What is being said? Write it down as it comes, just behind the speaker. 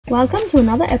Welcome to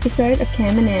another episode of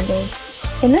Cam and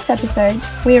Andals. In this episode,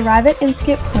 we arrive at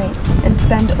Inskip Point and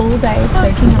spend all day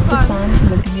soaking up the sun on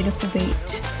the beautiful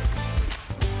beach.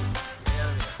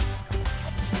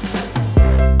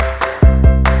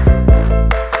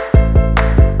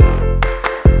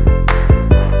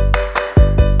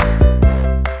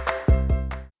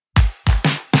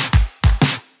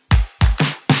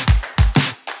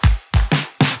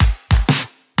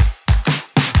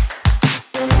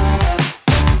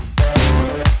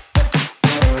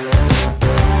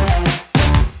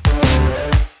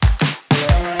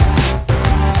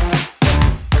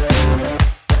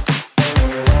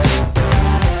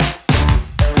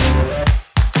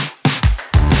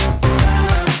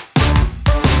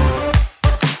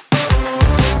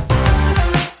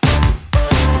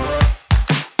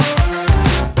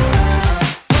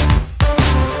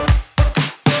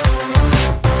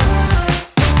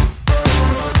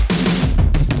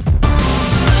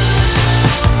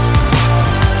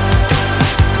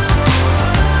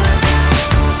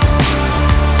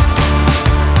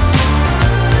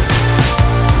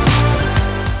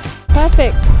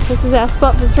 Perfect. This is our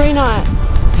spot for 3 nights.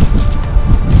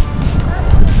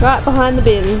 Right behind the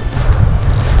bin.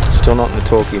 Still not in the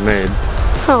talky mood.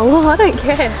 Oh well, I don't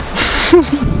care.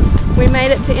 We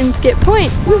made it to Inskip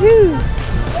Point. Woohoo!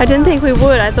 I didn't think we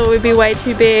would. I thought we'd be way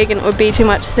too big and it would be too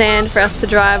much sand for us to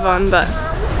drive on, but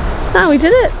no, we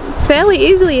did it fairly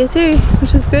easily too,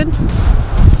 which is good.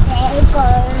 There you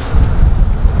go.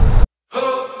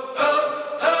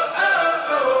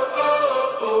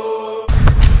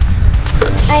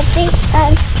 I think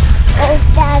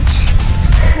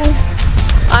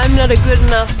I'm not a good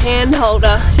enough hand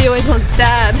holder. She always wants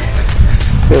Dad.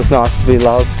 Feels nice to be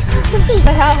loved.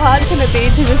 But how hard can it be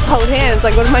to just hold hands?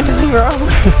 Like, what am I doing wrong?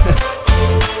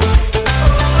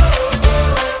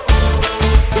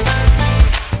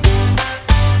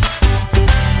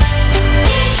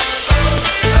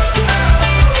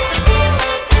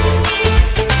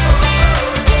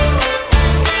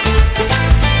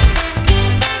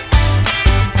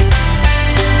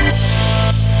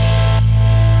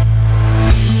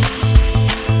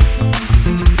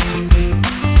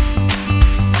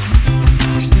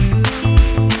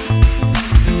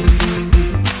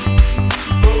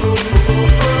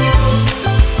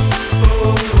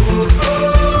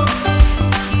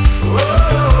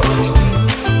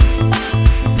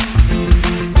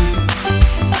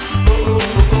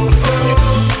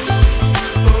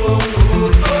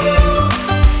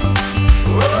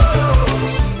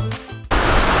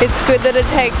 It's good that it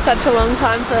takes such a long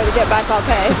time for her to get back up,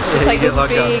 hey? It's like this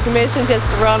big mission just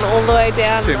to run all the way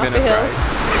down and up the hill.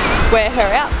 Wear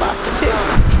her out faster too.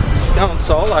 She's going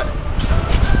solo.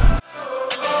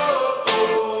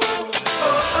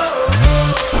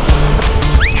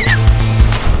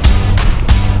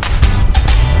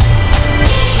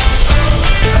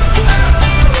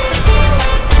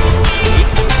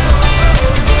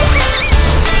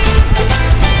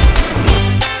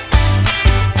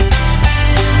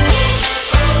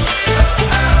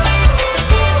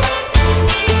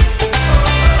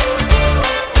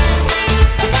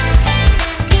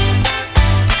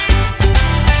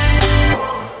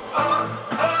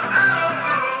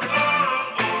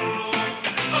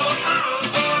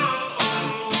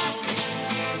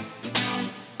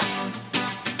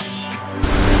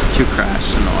 She'll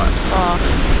crash tonight. Oh,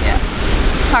 yeah.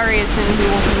 Curry as soon as we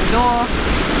walk in the door.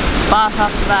 Bath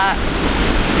after that.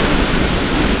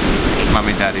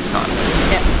 Mummy daddy time.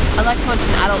 Yes. I like to watch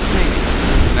an adult movie.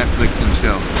 Netflix and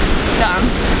chill. Done.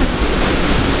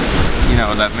 You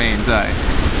know what that means, eh?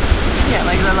 Yeah,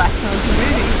 like relax and watch a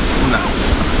movie. No.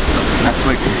 It's not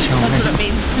Netflix and chill. That's what it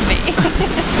means to me.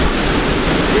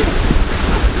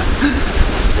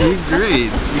 You agreed.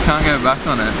 You can't go back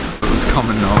on it. It was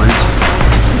common knowledge.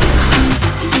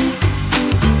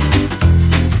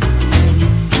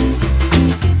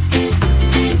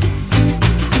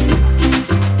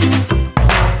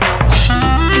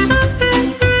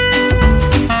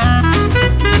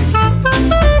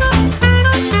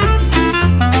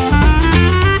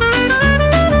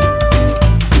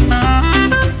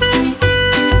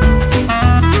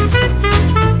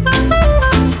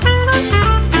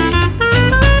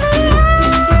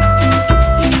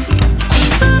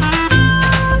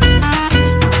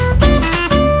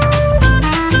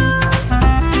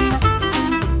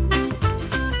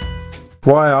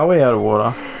 Why are we out of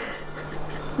water?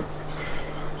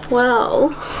 Well,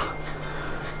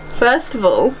 first of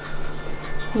all,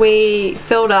 we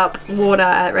filled up water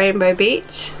at Rainbow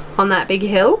Beach on that big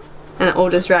hill and it all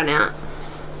just ran out.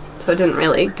 So it didn't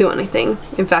really do anything.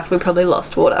 In fact, we probably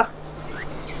lost water.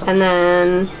 And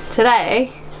then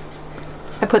today,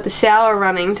 I put the shower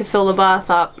running to fill the bath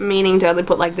up, meaning to only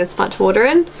put like this much water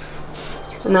in.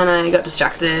 And then I got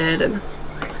distracted and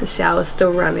the shower's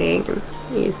still running and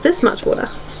I used this much water.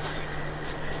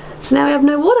 So now we have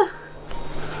no water.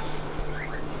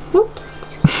 Whoops.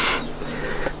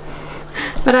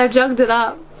 But I've jugged it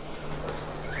up.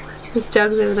 There's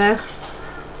jugs over there.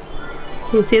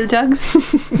 Can you see the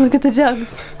jugs? Look at the jugs.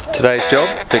 Today's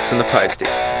job, fixing the pasty.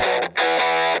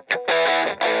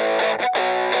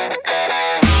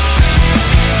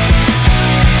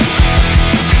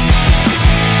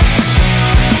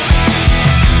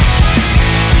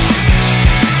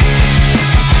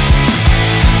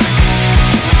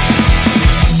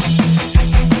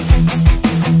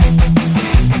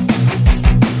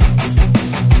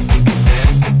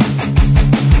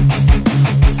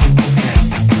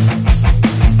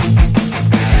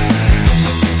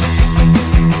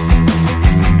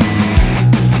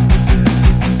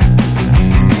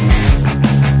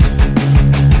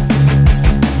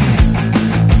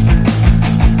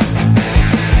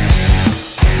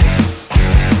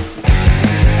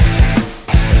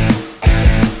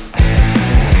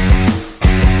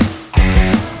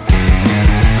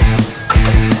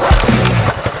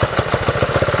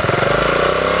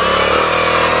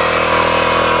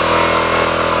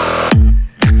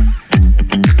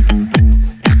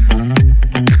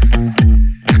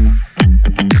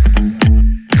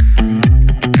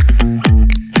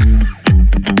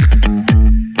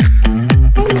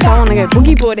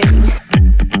 Boogie boarding.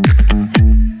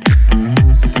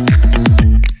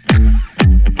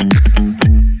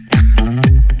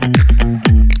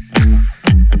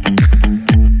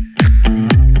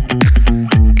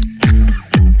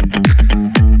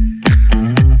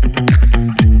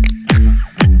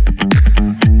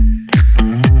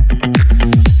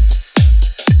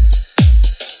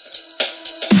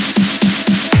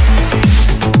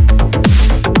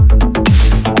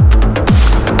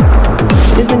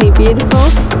 Isn't he beautiful?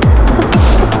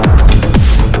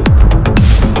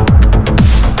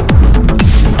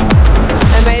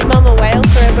 I made Mum a whale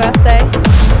for her birthday.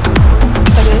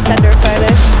 So I'm going to send her a photo.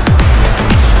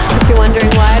 If you're wondering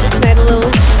why, I just made a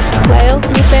little whale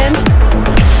in the sand.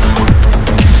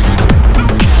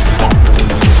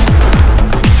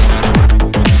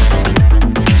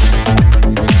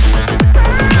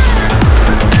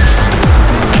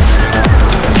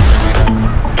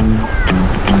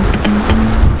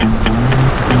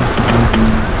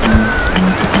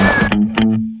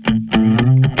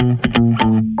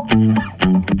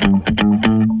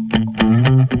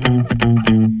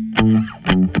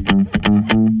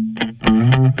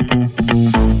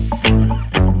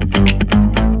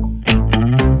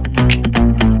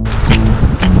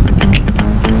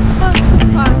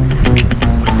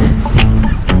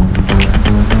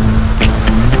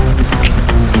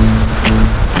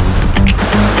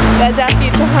 There's our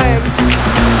future home.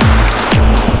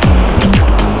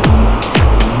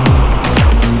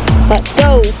 Let's go.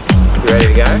 You ready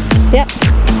to go? Yep.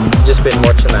 Just been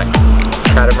watching that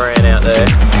catamaran out there.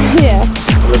 Yeah.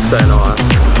 It looks so nice.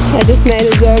 I just made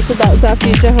a joke that that's our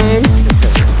future home.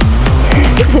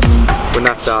 Wouldn't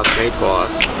have to ask me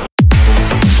twice.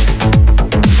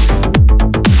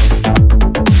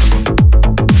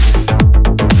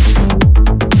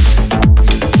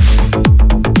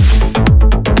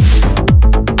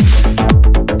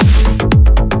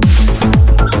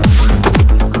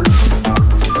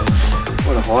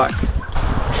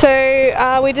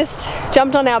 So we just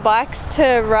jumped on our bikes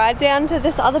to ride down to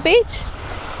this other beach.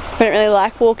 We don't really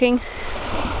like walking.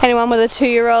 Anyone with a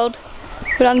 2-year-old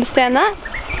would understand that.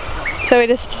 So we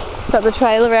just got the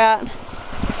trailer out,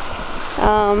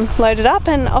 loaded up,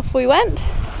 and off we went.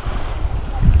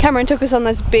 Cameron took us on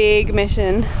this big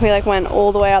mission. We like went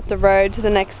all the way up the road to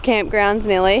the next campgrounds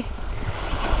nearly.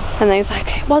 And then he's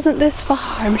like, it wasn't this far,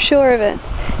 I'm sure of it.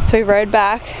 So we rode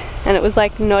back and it was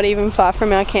like not even far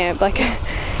from our camp, like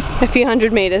a few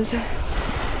hundred meters.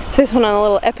 So just went on a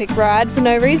little epic ride for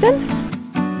no reason.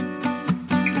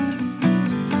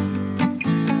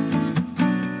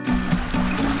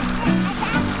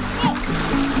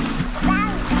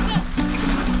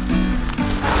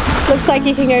 Looks like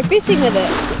you can go fishing with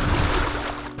it.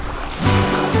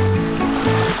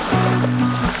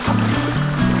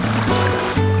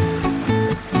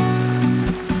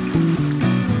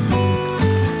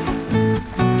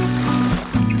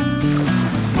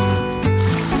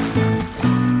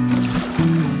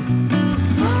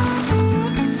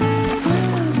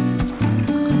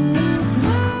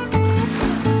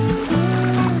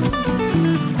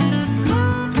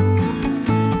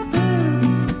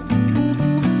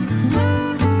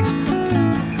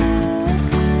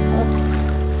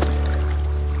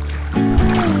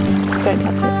 Don't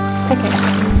touch it. Okay.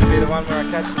 It'll be the one where I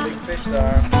catch the big fish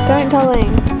though. Don't tell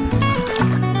Ling.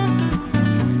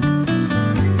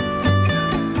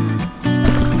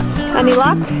 Any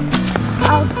luck?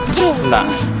 Okay. Nah.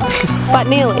 But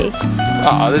nearly.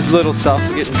 Oh, there's little stuff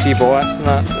getting to your bites and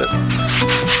that.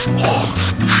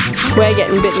 We're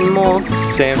getting bitten more.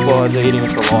 Sandflies are eating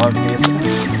us alive here.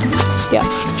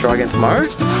 Yeah. Try again tomorrow?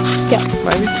 Yeah.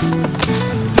 Maybe?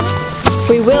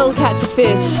 We will catch a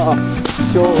fish. Oh,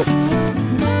 sure.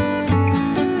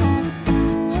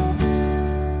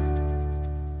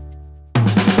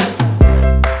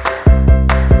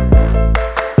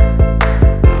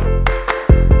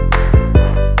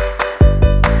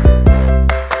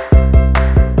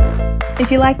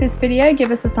 If you like this video,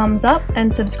 give us a thumbs up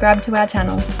and subscribe to our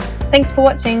channel. Thanks for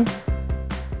watching.